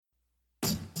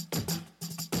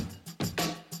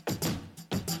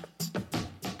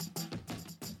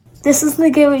This is the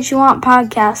Get What You Want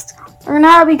podcast. Learn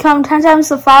how to become 10 times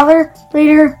the father,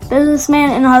 leader,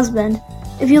 businessman, and husband.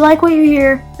 If you like what you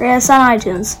hear, rate us on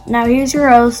iTunes. Now here's your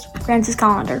host, Francis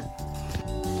Collender.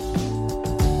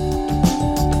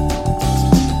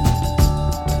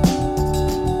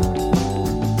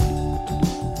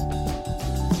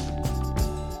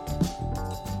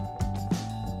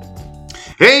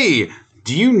 Hey,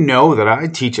 do you know that I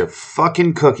teach a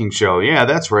fucking cooking show? Yeah,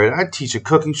 that's right. I teach a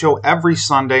cooking show every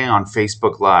Sunday on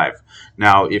Facebook Live.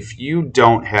 Now, if you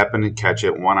don't happen to catch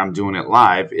it when I'm doing it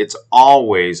live, it's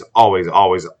always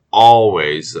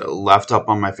left up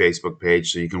on my Facebook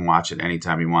page so you can watch it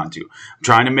anytime you want to. I'm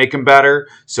trying to make them better.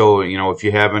 So, if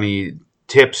you have any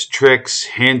tips, tricks,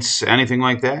 hints, anything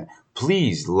like that,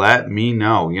 please let me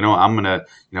know.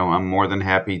 I'm more than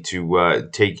happy to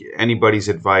take anybody's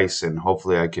advice, and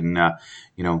hopefully I can,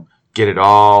 get it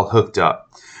all hooked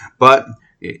up. But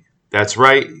that's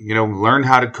right. Learn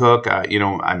how to cook.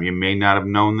 You may not have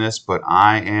known this, but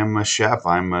I am a chef.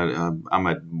 I'm a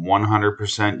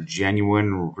 100%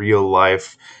 genuine, real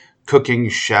life cooking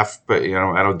chef. But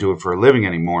I don't do it for a living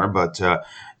anymore. But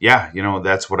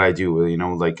that's what I do.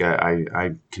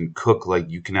 I can cook like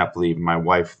you cannot believe. My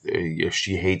wife,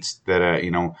 she hates that.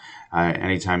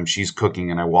 Anytime she's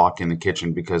cooking and I walk in the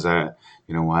kitchen, because I'm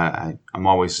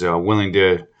always willing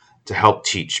to help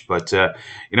teach. But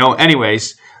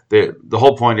anyways, the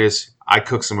whole point is I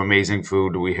cook some amazing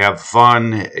food. We have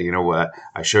fun.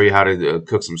 I show you how to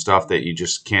cook some stuff that you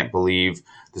just can't believe.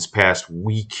 This past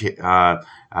week, on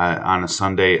a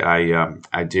Sunday,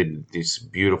 I did these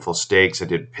beautiful steaks. I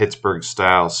did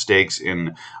Pittsburgh-style steaks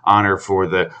in honor for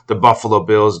the Buffalo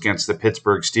Bills against the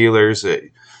Pittsburgh Steelers.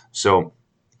 So,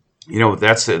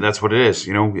 that's what it is.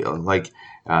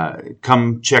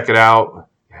 Come check it out.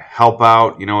 Help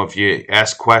out. If you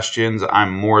ask questions,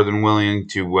 I'm more than willing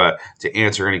to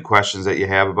answer any questions that you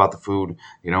have about the food.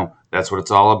 That's what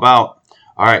it's all about.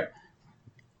 All right.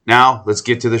 Now, let's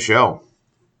get to the show.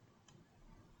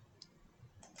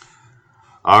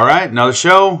 All right, another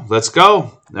show. Let's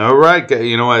go. All right.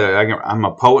 I'm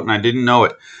a poet and I didn't know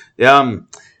it.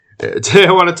 Today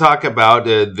I want to talk about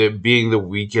being the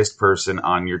weakest person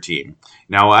on your team.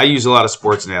 Now, I use a lot of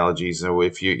sports analogies. So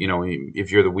if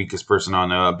you're the weakest person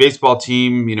on a baseball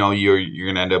team, you're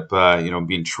going to end up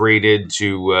being traded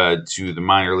to the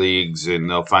minor leagues, and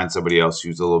they'll find somebody else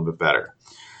who's a little bit better.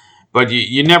 But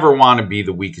you never want to be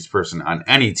the weakest person on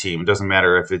any team. It doesn't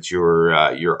matter if it's your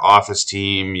office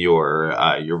team, your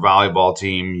volleyball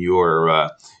team, your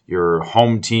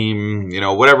home team,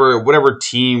 whatever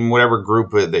team, whatever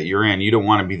group that you're in. You don't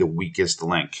want to be the weakest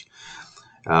link.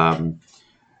 And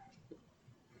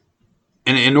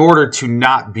in order to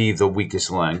not be the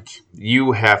weakest link,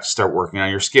 you have to start working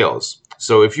on your skills.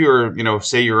 So if you're,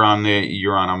 say you're on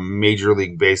a Major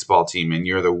League Baseball team and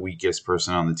you're the weakest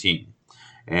person on the team,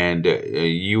 and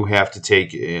you have to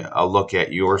take a look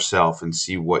at yourself and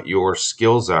see what your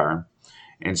skills are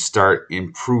and start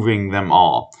improving them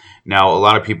all. Now, a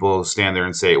lot of people stand there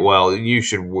and say, well, you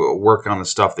should work on the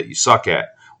stuff that you suck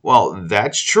at. Well,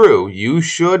 that's true. You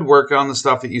should work on the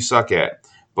stuff that you suck at,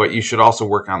 but you should also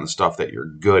work on the stuff that you're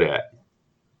good at.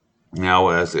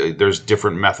 Now, there's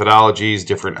different methodologies,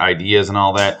 different ideas and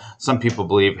all that. Some people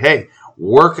believe, hey,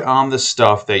 work on the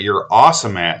stuff that you're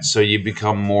awesome at so you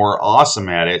become more awesome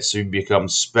at it, so you become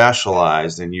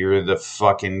specialized and you're the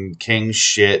fucking king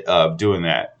shit of doing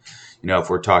that. If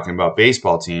we're talking about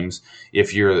baseball teams,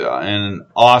 if you're an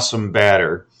awesome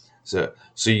batter, so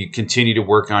you continue to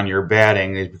work on your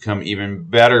batting and become even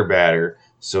better batter,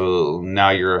 so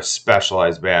now you're a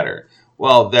specialized batter.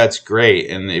 Well, that's great.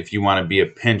 And if you want to be a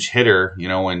pinch hitter,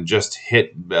 and just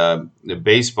hit the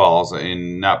baseballs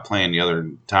and not play any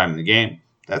other time in the game,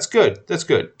 that's good. That's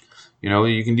good.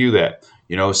 You can do that.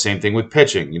 Same thing with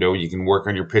pitching. You can work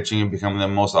on your pitching and become the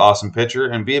most awesome pitcher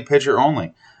and be a pitcher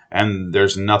only. And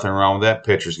there's nothing wrong with that.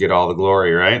 Pitchers get all the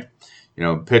glory, right?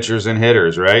 Pitchers and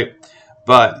hitters, right?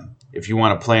 But if you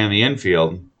want to play in the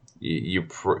infield, you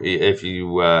probably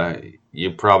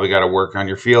got to work on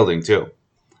your fielding too.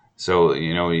 So,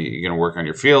 you're going to work on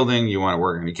your fielding, you want to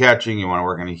work on your catching, you want to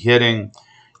work on your hitting,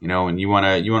 and you want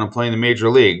to play in the major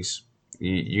leagues.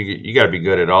 You got to be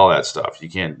good at all that stuff. You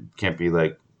can't be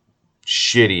like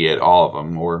shitty at all of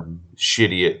them, or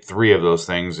shitty at three of those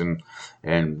things and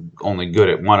only good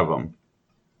at one of them.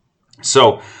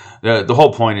 So the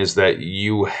whole point is that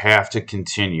you have to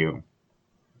continue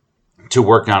to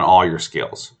work on all your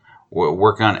skills,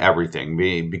 work on everything,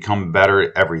 become better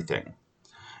at everything.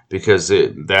 Because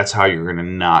that's how you're going to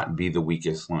not be the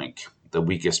weakest link, the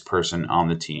weakest person on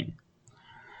the team.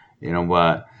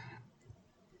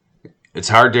 It's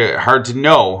hard to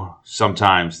know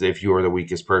sometimes if you are the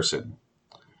weakest person,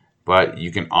 but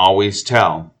you can always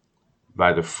tell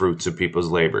by the fruits of people's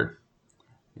labor.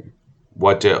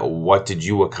 What did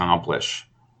you accomplish?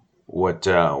 What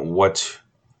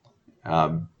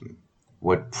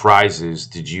prizes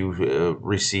did you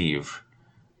receive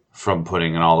from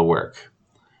putting in all the work?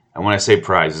 And when I say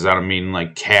prizes, I don't mean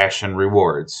like cash and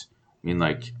rewards. I mean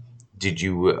like, did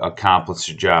you accomplish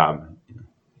a job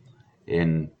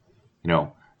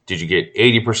did you get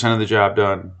 80% of the job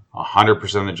done,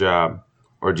 100% of the job,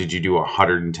 or did you do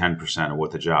 110% of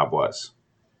what the job was?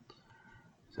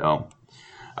 So,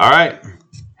 all right,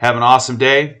 have an awesome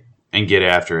day and get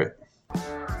after it.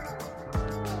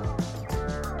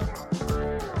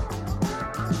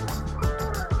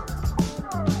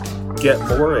 Get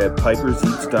more at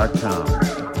piperseats.com.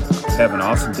 Have an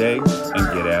awesome day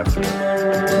and get after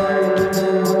it.